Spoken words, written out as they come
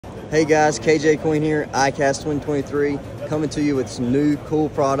Hey guys, KJ Queen here, iCast 2023, coming to you with some new cool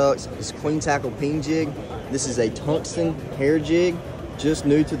products. It's Queen Tackle Ping Jig. This is a tungsten hair jig, just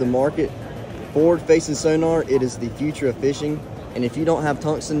new to the market. Forward facing sonar, it is the future of fishing. And if you don't have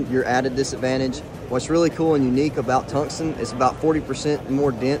tungsten, you're at a disadvantage. What's really cool and unique about tungsten, it's about 40%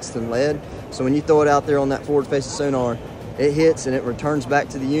 more dense than lead. So when you throw it out there on that forward facing sonar, it hits and it returns back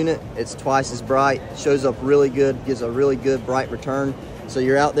to the unit. It's twice as bright, shows up really good, gives a really good bright return. So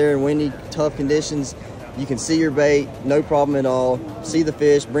you're out there in windy, tough conditions, you can see your bait, no problem at all. See the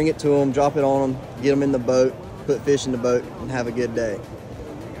fish, bring it to them, drop it on them, get them in the boat, put fish in the boat, and have a good day.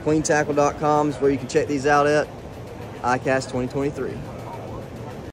 QueenTackle.com is where you can check these out at. iCast 2023.